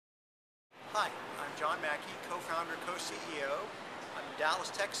Hi, I'm John Mackey, co-founder, co-CEO. I'm in Dallas,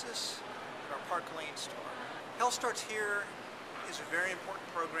 Texas, at our Park Lane store. Health Starts Here is a very important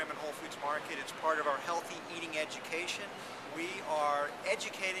program in Whole Foods Market. It's part of our healthy eating education. We are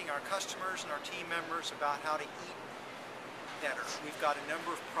educating our customers and our team members about how to eat better. We've got a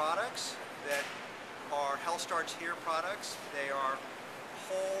number of products that are Health Starts Here products. They are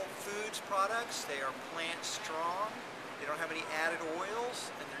whole foods products. They are plant strong. They don't have any added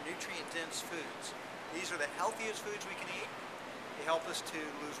oils, and they're nutrient-dense foods. These are the healthiest foods we can eat. They help us to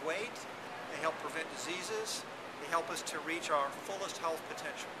lose weight. They help prevent diseases. They help us to reach our fullest health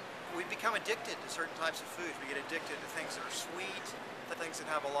potential. We become addicted to certain types of foods. We get addicted to things that are sweet, things that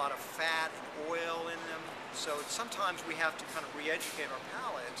have a lot of fat and oil in them. So sometimes we have to kind of re-educate our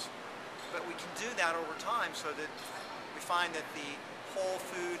palates, but we can do that over time so that we find that the whole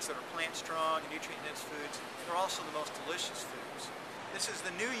foods that are plant strong and nutrient-dense foods, they're also the most delicious foods. This is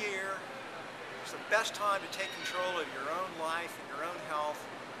the new year. It's the best time to take control of your own life and your own health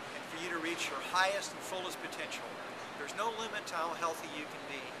and for you to reach your highest and fullest potential. There's no limit to how healthy you can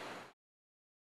be.